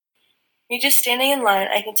Me just standing in line,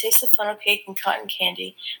 I can taste the funnel cake and cotton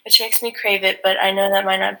candy, which makes me crave it, but I know that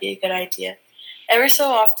might not be a good idea. Every so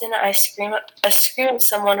often, a scream at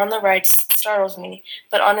someone on the ride startles me,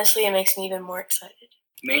 but honestly, it makes me even more excited.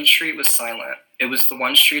 Main Street was silent. It was the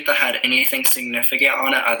one street that had anything significant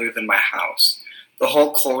on it other than my house. The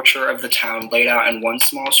whole culture of the town laid out in one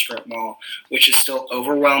small strip mall, which is still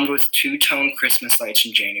overwhelmed with two-tone Christmas lights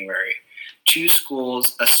in January. 2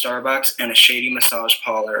 schools, a Starbucks, and a shady massage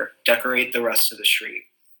parlor decorate the rest of the street.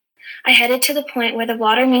 I headed to the point where the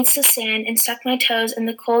water meets the sand and stuck my toes in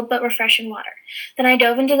the cold but refreshing water. Then I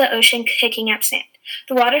dove into the ocean kicking up sand.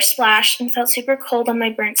 The water splashed and felt super cold on my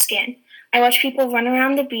burnt skin. I watched people run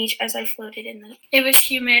around the beach as I floated in them. It was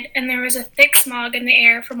humid, and there was a thick smog in the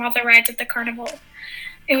air from all the rides at the carnival.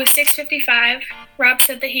 It was 6:55. Rob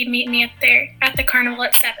said that he'd meet me at the carnival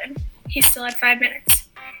at 7. He still had 5 minutes.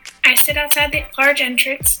 I stood outside the large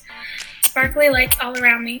entrance, sparkly lights all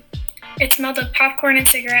around me. It smelled of popcorn and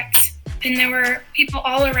cigarettes, and there were people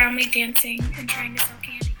all around me dancing and trying to sell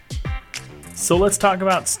candy. So let's talk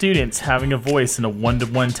about students having a voice in a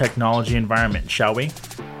one-to-one technology environment, shall we?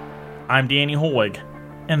 I'm Danny Holwig,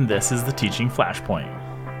 and this is the Teaching Flashpoint.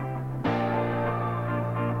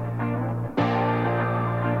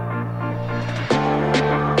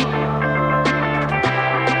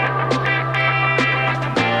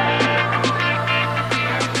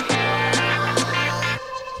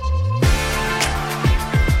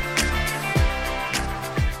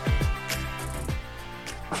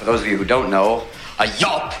 For those of you who don't know, a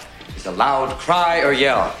yelp is a loud cry or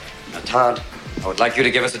yell. Now, Todd, I would like you to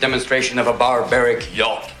give us a demonstration of a barbaric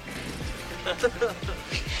yelp.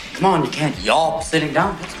 Come on, you can't yelp sitting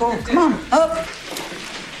down. Let's go. Come on, up.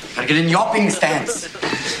 Gotta get in yelping stance.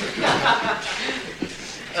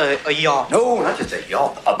 A yelp. No, not just a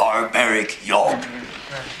yelp. A barbaric yelp.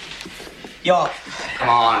 Yelp. Come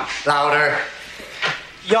on, louder.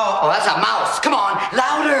 Yelp. Oh, that's a mouse. Come on,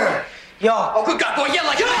 louder. Yelp. Oh, good God, boy, yell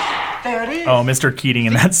like that. There it is. Oh, Mr. Keating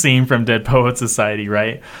in that scene from Dead Poets Society,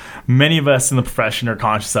 right? Many of us in the profession are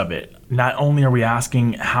conscious of it. Not only are we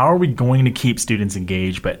asking, how are we going to keep students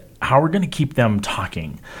engaged, but how are we going to keep them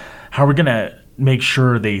talking? How are we going to make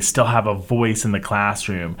sure they still have a voice in the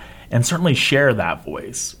classroom and certainly share that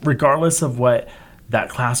voice, regardless of what that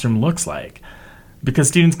classroom looks like? Because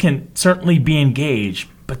students can certainly be engaged,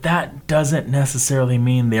 but that doesn't necessarily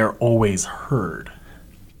mean they're always heard.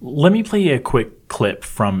 Let me play you a quick clip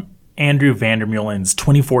from Andrew Vandermeulen's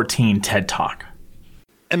 2014 TED Talk.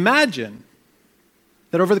 Imagine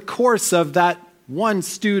that over the course of that one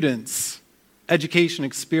student's education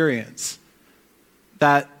experience,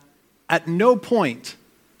 that at no point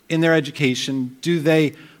in their education do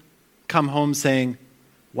they come home saying,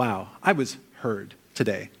 wow, I was heard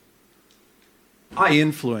today. I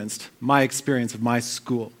influenced my experience of my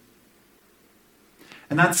school.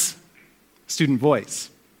 And that's student voice.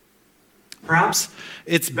 Perhaps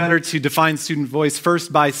it's better to define student voice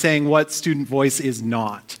first by saying what student voice is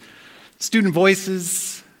not. Student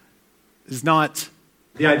voices is not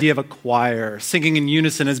the idea of a choir singing in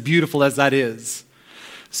unison, as beautiful as that is.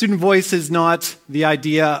 Student voice is not the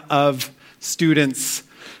idea of students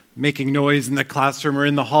making noise in the classroom or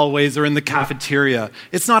in the hallways or in the cafeteria.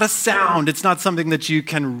 It's not a sound. It's not something that you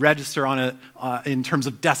can register on in terms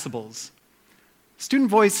of decibels. Student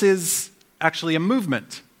voice is actually a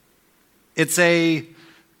movement. It's a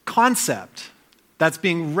concept that's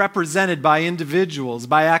being represented by individuals,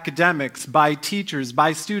 by academics, by teachers,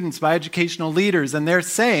 by students, by educational leaders, and they're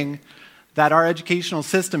saying that our educational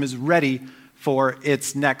system is ready for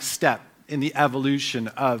its next step in the evolution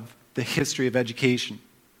of the history of education.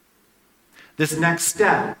 This next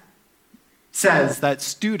step says that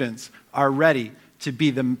students are ready to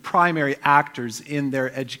be the primary actors in their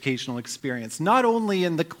educational experience, not only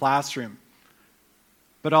in the classroom,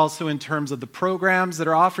 but also in terms of the programs that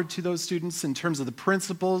are offered to those students, in terms of the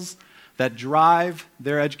principles that drive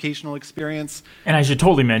their educational experience. And I should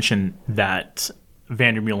totally mention that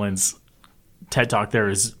Vandermeulen's TED Talk there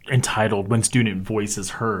is entitled When Student Voice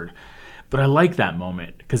is Heard. But I like that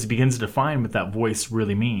moment because it begins to define what that voice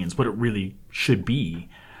really means, what it really should be.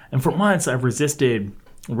 And for months, I've resisted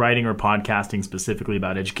writing or podcasting specifically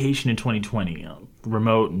about education in 2020,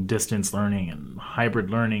 remote and distance learning and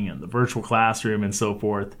hybrid learning and the virtual classroom and so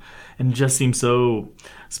forth. And it just seems so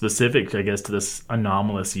specific, I guess, to this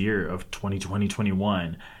anomalous year of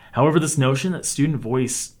 2020-21. However, this notion that student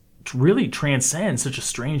voice really transcends such a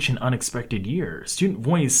strange and unexpected year. Student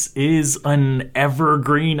voice is an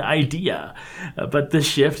evergreen idea. But this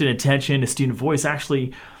shift in attention to student voice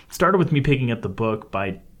actually started with me picking up the book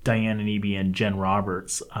by Diane Anaebe and Jen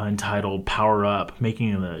Roberts entitled Power Up,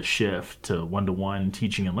 Making the Shift to One-to-One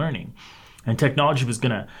Teaching and Learning. And technology was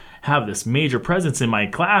going to have this major presence in my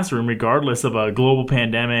classroom regardless of a global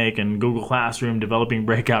pandemic and Google Classroom developing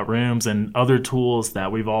breakout rooms and other tools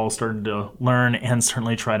that we've all started to learn and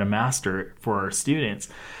certainly try to master for our students.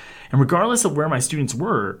 And regardless of where my students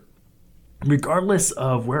were, regardless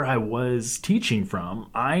of where I was teaching from,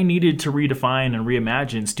 I needed to redefine and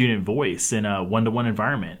reimagine student voice in a one-to-one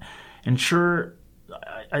environment. And sure,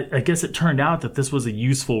 I guess it turned out that this was a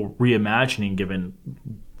useful reimagining given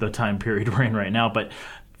the time period we're in right now, but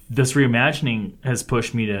this reimagining has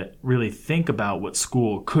pushed me to really think about what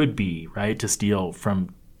school could be, right? To steal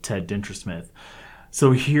from Ted Dintersmith.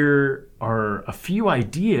 So here are a few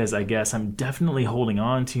ideas, I guess, I'm definitely holding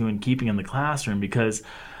on to and keeping in the classroom because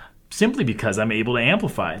I'm able to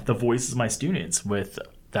amplify the voices of my students with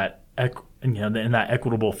that, in that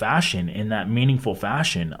equitable fashion, in that meaningful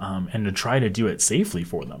fashion, and to try to do it safely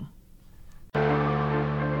for them.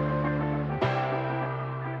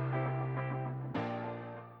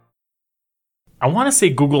 I want to say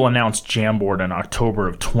Google announced Jamboard in October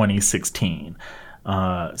of 2016.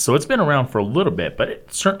 So it's been around for a little bit, but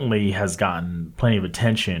it certainly has gotten plenty of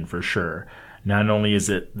attention for sure. Not only is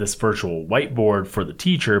it this virtual whiteboard for the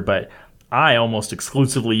teacher, but I almost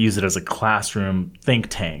exclusively use it as a classroom think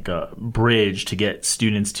tank, a bridge to get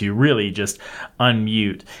students to really just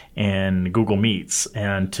unmute in Google Meets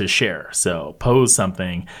and to share. So pose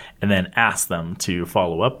something and then ask them to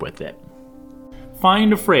follow up with it.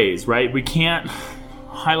 Find a phrase, right? We can't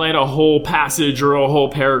highlight a whole passage or a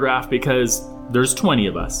whole paragraph because there's 20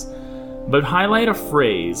 of us. But highlight a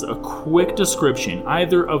phrase, a quick description,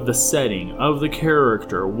 either of the setting, of the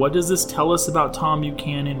character. What does this tell us about Tom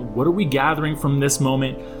Buchanan? What are we gathering from this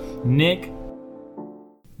moment? Nick?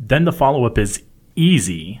 Then the follow-up is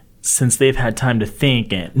easy, since they've had time to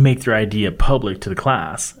think and make their idea public to the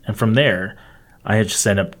class. And from there, I just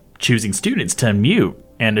end up choosing students to unmute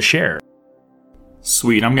and to share.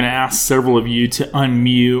 Sweet, I'm going to ask several of you to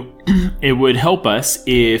unmute. It would help us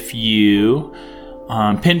if you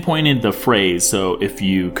pinpointed the phrase. So if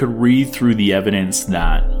you could read through the evidence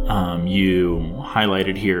that you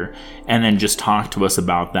highlighted here and then just talk to us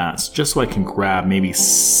about that, just so I can grab maybe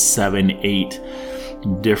 7, 8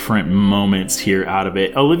 different moments here out of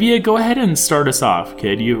it. Olivia, go ahead and start us off,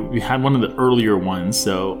 kid. You had one of the earlier ones,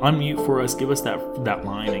 so unmute for us, give us that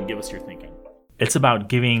line and give us your thinking. It's about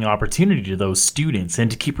giving opportunity to those students and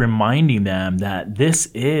to keep reminding them that this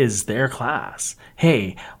is their class.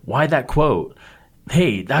 Hey, why that quote?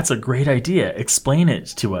 Hey, that's a great idea. Explain it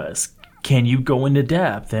to us. Can you go into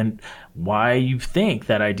depth and why you think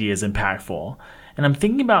that idea is impactful? And I'm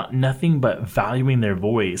thinking about nothing but valuing their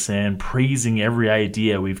voice and praising every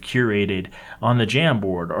idea we've curated on the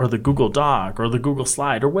Jamboard or the Google Doc or the Google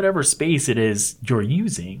Slide or whatever space it is you're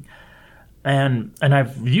using. And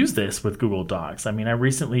I've used this with Google Docs. I mean, I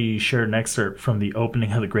recently shared an excerpt from the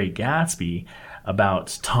opening of The Great Gatsby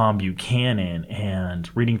about Tom Buchanan, and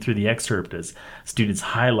reading through the excerpt as students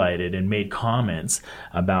highlighted and made comments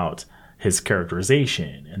about his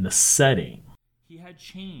characterization and the setting. He had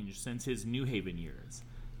changed since his New Haven years.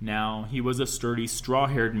 Now he was a sturdy,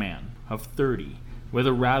 straw-haired man of 30 with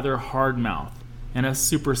a rather hard mouth and a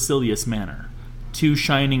supercilious manner. 2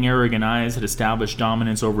 shining, arrogant eyes had established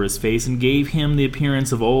dominance over his face and gave him the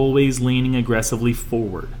appearance of always leaning aggressively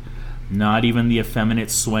forward. Not even the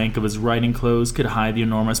effeminate swank of his riding clothes could hide the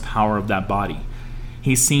enormous power of that body.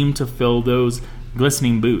 He seemed to fill those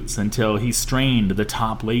glistening boots until he strained the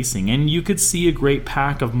top lacing, and you could see a great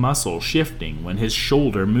pack of muscle shifting when his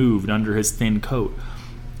shoulder moved under his thin coat.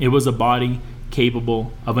 It was a body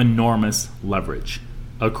capable of enormous leverage,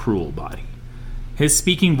 a cruel body. His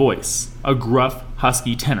speaking voice, a gruff,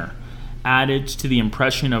 husky tenor, added to the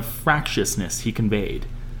impression of fractiousness he conveyed.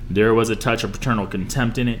 There was a touch of paternal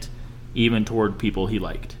contempt in it, even toward people he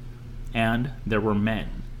liked. And there were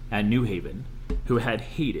men at New Haven who had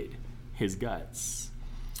hated his guts.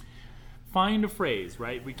 Find a phrase,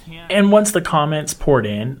 right? We can't. And once the comments poured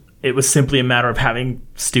in, it was simply a matter of having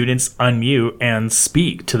students unmute and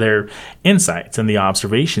speak to their insights and the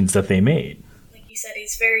observations that they made. Like you said,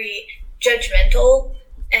 he's very judgmental,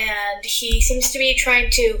 and he seems to be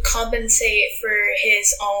trying to compensate for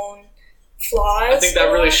his own flaws. I think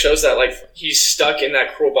that really shows that, like, he's stuck in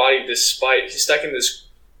that cruel body he's stuck in this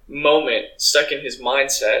moment, stuck in his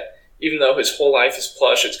mindset, even though his whole life is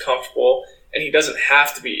plush, it's comfortable, and he doesn't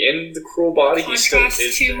have to be in the cruel body. He still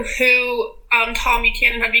is to who Tom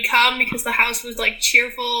Buchanan had become, because the house was, like,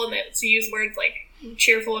 cheerful, and to use words like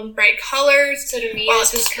cheerful and bright colors. So to me,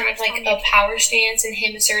 this was kind of like a power stance and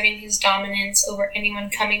him asserting his dominance over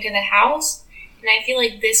anyone coming to the house. And I feel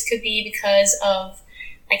like this could be because of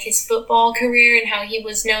like his football career and how he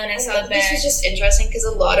was known as the best. This was just interesting because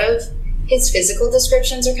a lot of his physical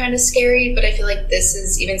descriptions are kind of scary, but I feel like this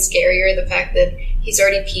is even scarier, the fact that he's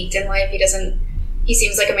already peaked in life. He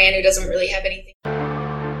seems like a man who doesn't really have anything.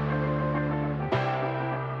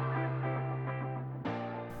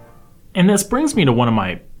 And this brings me to one of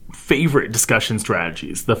my favorite discussion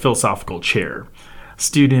strategies, the philosophical chair.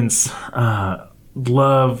 Students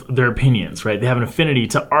love their opinions, right? They have an affinity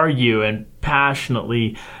to argue and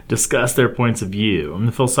passionately discuss their points of view. And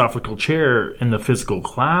the philosophical chair in the physical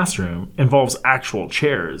classroom involves actual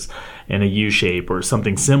chairs in a U shape or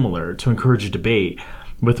something similar to encourage a debate,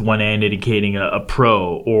 with one end indicating a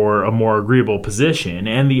pro or a more agreeable position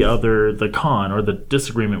and the other the con or the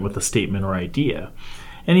disagreement with a statement or idea.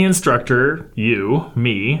 And the instructor,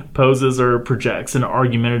 me, poses or projects an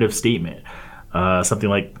argumentative statement. Something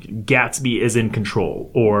like Gatsby is in control,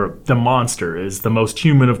 or the monster is the most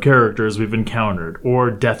human of characters we've encountered, or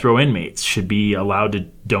death row inmates should be allowed to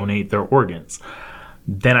donate their organs.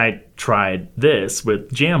 Then I tried this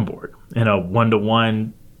with Jamboard in a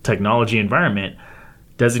one-to-one technology environment,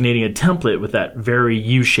 designating a template with that very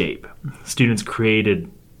U shape. Students created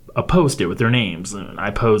a post-it with their names, and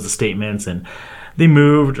I posed the statements, and they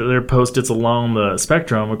moved their post-its along the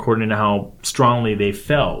spectrum according to how strongly they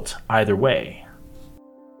felt either way.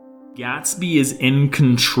 Gatsby is in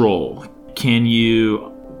control. Can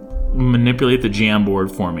you manipulate the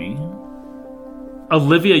Jamboard for me?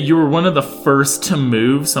 Olivia, you were one of the first to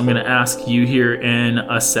move, so I'm going to ask you here in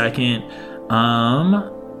a second.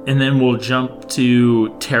 And then we'll jump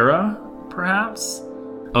to Tara, perhaps?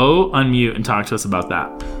 Unmute and talk to us about that.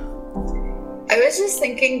 I was just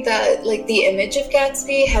thinking that, like, the image of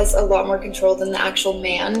Gatsby has a lot more control than the actual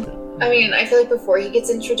man. I mean, I feel like before he gets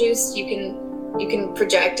introduced, you can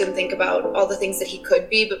project and think about all the things that he could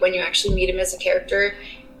be, but when you actually meet him as a character,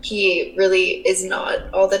 he really is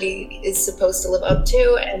not all that he is supposed to live up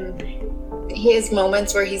to. And he has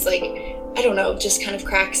moments where he's like, I don't know, just kind of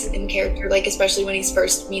cracks in character, like especially when he's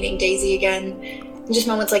first meeting Daisy again. And just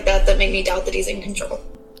moments like that make me doubt that he's in control.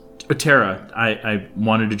 Tara, I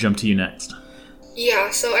wanted to jump to you next. Yeah,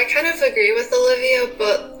 so I kind of agree with Olivia,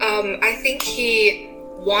 but I think he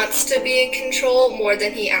wants to be in control more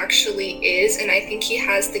than he actually is, and I think he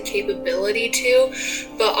has the capability to,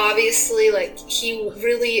 but obviously, like, he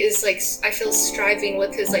really is, like, I feel striving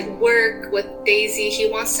with his, like, work, with Daisy. He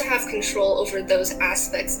wants to have control over those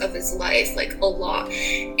aspects of his life, like, a lot,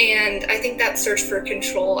 and I think that search for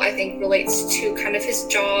control, I think, relates to kind of his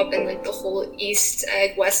job and, like, the whole East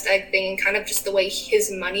Egg, West Egg thing, and kind of just the way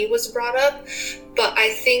his money was brought up. But I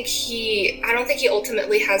don't think he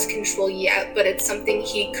ultimately has control yet, but it's something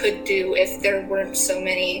he could do if there weren't so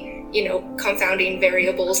many, confounding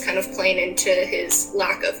variables kind of playing into his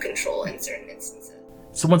lack of control in certain instances.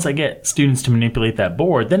 So once I get students to manipulate that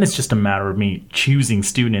board, then it's just a matter of me choosing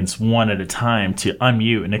students one at a time to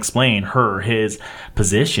unmute and explain his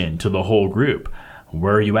position to the whole group.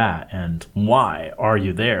 Where are you at and why are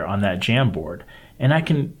you there on that Jamboard? And I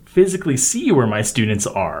can physically see where my students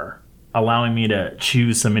are, allowing me to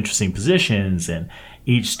choose some interesting positions, and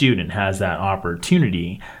each student has that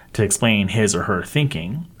opportunity to explain his or her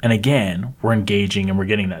thinking. And again, we're engaging and we're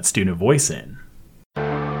getting that student voice in.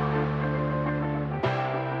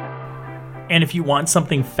 And if you want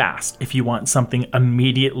something fast, if you want something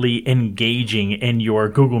immediately engaging in your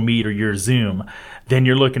Google Meet or your Zoom, then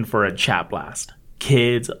you're looking for a chat blast.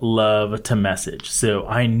 Kids love to message, so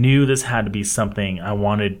I knew this had to be something I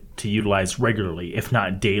wanted to utilize regularly, if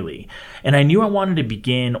not daily. And I knew I wanted to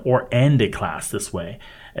begin or end a class this way,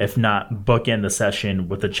 if not bookend the session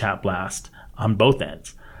with a chat blast on both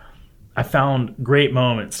ends. I found great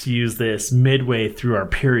moments to use this midway through our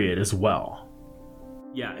period as well.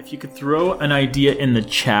 Yeah, if you could throw an idea in the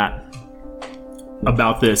chat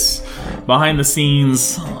about this behind the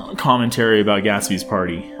scenes commentary about Gatsby's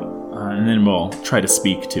party. And then we'll try to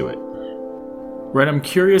speak to it. Right, I'm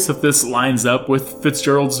curious if this lines up with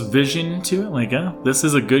Fitzgerald's vision to it. Like, this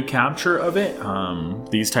is a good capture of it.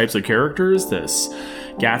 These types of characters, this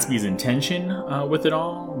Gatsby's intention with it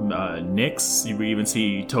all. Nick's, we even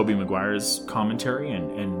see Tobey Maguire's commentary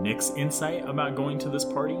and Nick's insight about going to this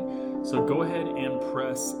party. So go ahead and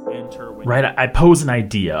press enter. Right, I pose an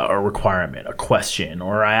idea, a requirement, a question,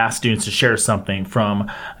 or I ask students to share something from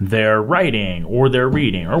their writing or their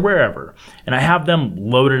reading or wherever. And I have them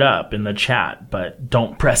loaded up in the chat, but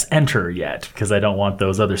don't press enter yet because I don't want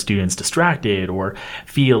those other students distracted or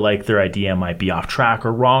feel like their idea might be off track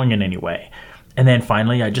or wrong in any way. And then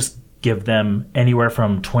finally, I just give them anywhere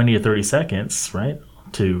from 20 to 30 seconds, right?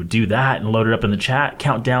 to do that and load it up in the chat,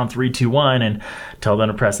 count down 3, 2, 1, and tell them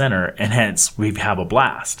to press enter, and hence we have a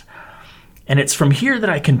blast. And it's from here that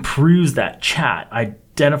I can peruse that chat,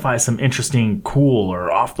 identify some interesting, cool,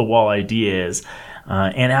 or off-the-wall ideas,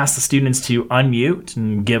 and ask the students to unmute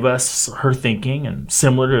and give us her thinking. And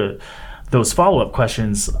similar to those follow-up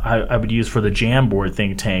questions I would use for the Jamboard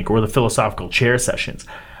think tank or the philosophical chair sessions.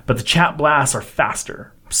 But the chat blasts are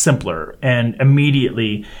faster, simpler, and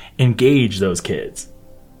immediately engage those kids.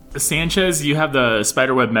 Sanchez, you have the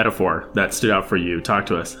spiderweb metaphor that stood out for you. Talk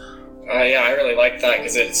to us. Yeah, I really like that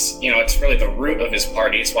because it's really the root of his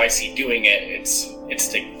party. It's why is he doing it? It's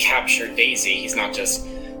to capture Daisy. He's not just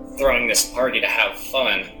throwing this party to have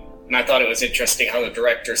fun. And I thought it was interesting how the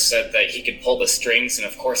director said that he could pull the strings, and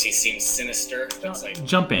of course he seems sinister. That's like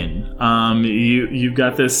jump in. You've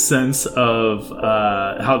got this sense of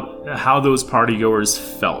how those partygoers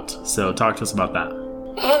felt. So talk to us about that.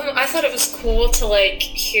 I thought it was cool to like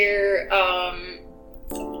hear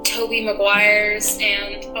Tobey Maguire's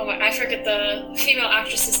and I forget the female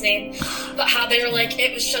actress's name, but how they were like,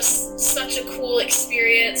 it was just such a cool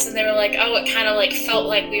experience, and they were like, oh, it kind of like felt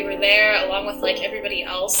like we were there along with like everybody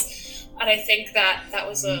else. And I think that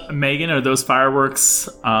was a... Megan, are those fireworks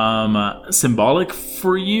symbolic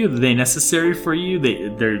for you? Are they necessary for you?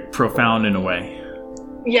 They're profound in a way.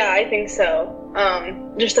 Yeah, I think so.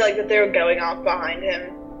 Just like that they were going off behind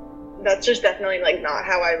him. That's just definitely like not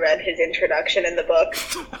how I read his introduction in the book.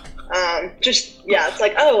 It's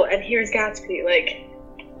like, oh, and here's Gatsby. Like,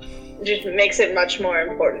 just makes it much more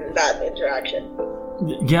important, that interaction.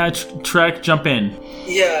 Yeah, Trek, jump in.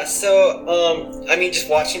 Yeah, so, just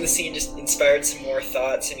watching the scene just inspired some more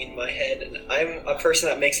thoughts in my head, and I'm a person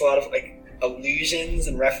that makes a lot of, like, allusions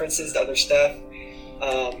and references to other stuff,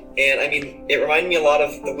 it reminded me a lot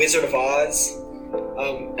of The Wizard of Oz,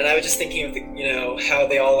 and I was just thinking of, how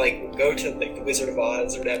they all, like, go to, like, The Wizard of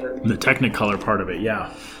Oz or whatever. The Technicolor part of it,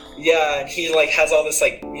 yeah. Yeah, and he, like, has all this,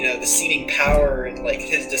 like, the seating power and, like,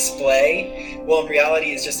 his display. Well, in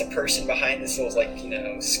reality, he's just a person behind this little,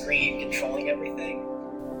 like, screen controlling everything.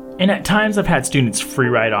 And at times, I've had students free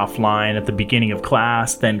write offline at the beginning of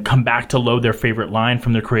class, then come back to load their favorite line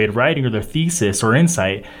from their creative writing or their thesis or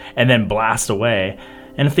insight, and then blast away.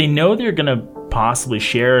 And if they know they're going to possibly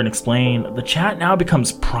share and explain, the chat now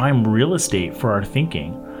becomes prime real estate for our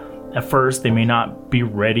thinking. At first, they may not be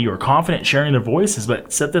ready or confident sharing their voices,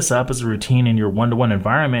 but set this up as a routine in your one-to-one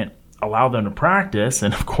environment, allow them to practice,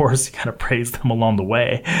 and of course, you gotta praise them along the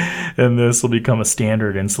way. And this will become a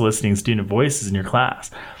standard in soliciting student voices in your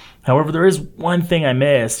class. However, there is one thing I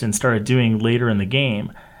missed and started doing later in the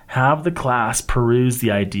game. Have the class peruse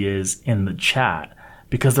the ideas in the chat,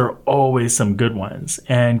 because there are always some good ones,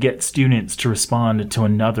 and get students to respond to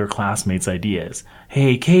another classmate's ideas.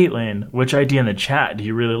 Hey, Caitlin, which idea in the chat do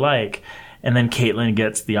you really like? And then Caitlin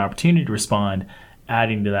gets the opportunity to respond,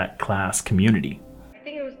 adding to that class community. I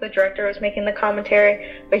think it was the director was making the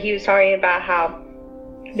commentary, but he was talking about how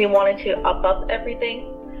they wanted to up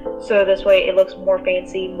everything. So this way it looks more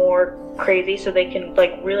fancy, more crazy, so they can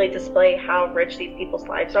like really display how rich these people's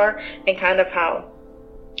lives are and kind of how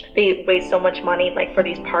they waste so much money like for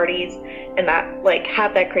these parties and that like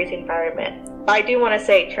have that crazy environment. I do want to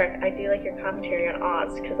say, Trent, I do like your commentary on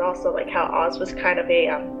Oz, because also like how Oz was kind of a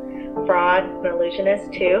fraud and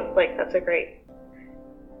illusionist too. Like that's a great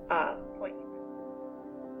point.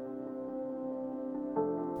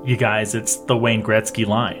 You guys, it's the Wayne Gretzky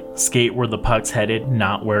line. Skate where the puck's headed,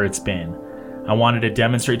 not where it's been. I wanted to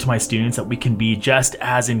demonstrate to my students that we can be just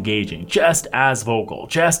as engaging, just as vocal,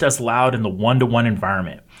 just as loud in the one-to-one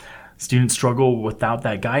environment. Students struggle without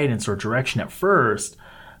that guidance or direction at first,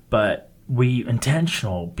 but be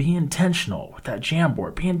intentional with that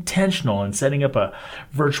Jamboard. Be intentional in setting up a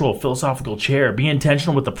virtual philosophical chair. Be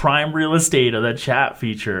intentional with the prime real estate of that chat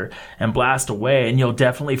feature and blast away. And you'll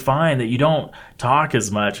definitely find that you don't talk as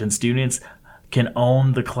much and students can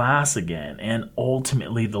own the class again and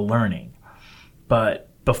ultimately the learning. But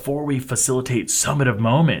before we facilitate summative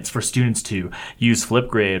moments for students to use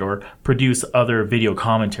Flipgrid or produce other video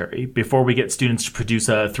commentary, before we get students to produce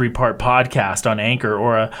a 3-part podcast on Anchor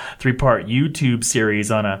or a 3-part YouTube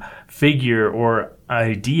series on a figure or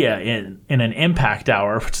idea in an impact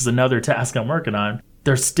hour, which is another task I'm working on,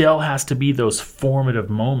 there still has to be those formative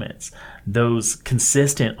moments, those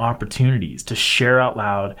consistent opportunities to share out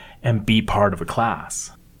loud and be part of a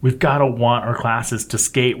class. We've got to want our classes to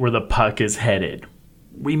skate where the puck is headed.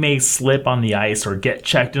 We may slip on the ice or get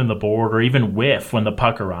checked into the board or even whiff when the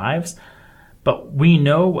puck arrives, but we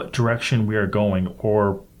know what direction we are going,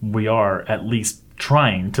 or we are at least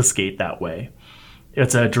trying to skate that way.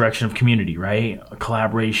 It's a direction of community, right?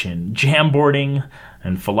 Collaboration, jamboarding,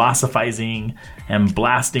 and philosophizing, and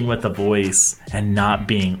blasting with a voice, and not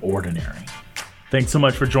being ordinary. Thanks so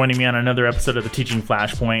much for joining me on another episode of the Teaching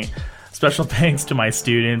Flashpoint. Special thanks to my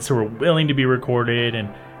students who are willing to be recorded and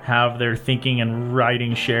have their thinking and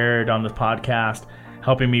writing shared on the podcast,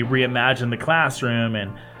 helping me reimagine the classroom,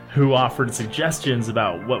 and who offered suggestions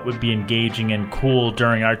about what would be engaging and cool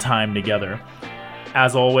during our time together.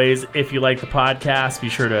 As always, if you like the podcast, be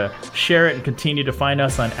sure to share it and continue to find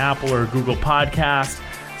us on Apple or Google Podcasts,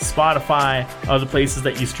 Spotify, other places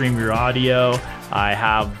that you stream your audio. I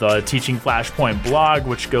have the Teaching Flashpoint blog,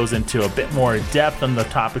 which goes into a bit more depth on the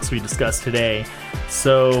topics we discussed today.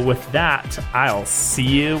 So with that, I'll see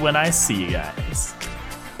you when I see you guys.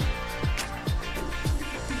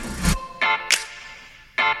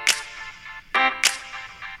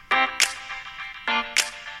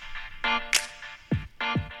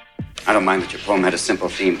 I don't mind that your poem had a simple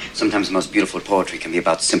theme. Sometimes the most beautiful poetry can be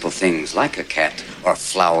about simple things, like a cat, or a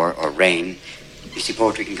flower, or rain. You see,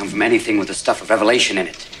 poetry can come from anything with the stuff of revelation in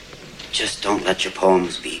it. Just don't let your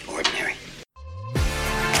poems be ordinary.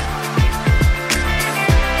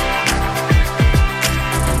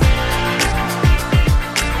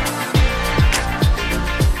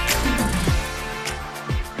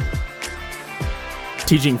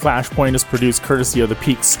 Teaching Flashpoint is produced courtesy of the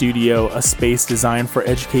Peak Studio, a space designed for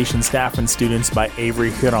education staff and students by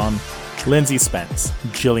Avery Huron, Lindsay Spence,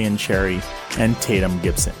 Jillian Cherry, and Tatum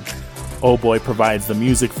Gibson. Oh Boy provides the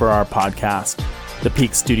music for our podcast. The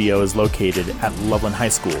Peak Studio is located at Loveland High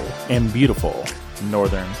School in beautiful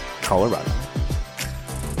Northern Colorado.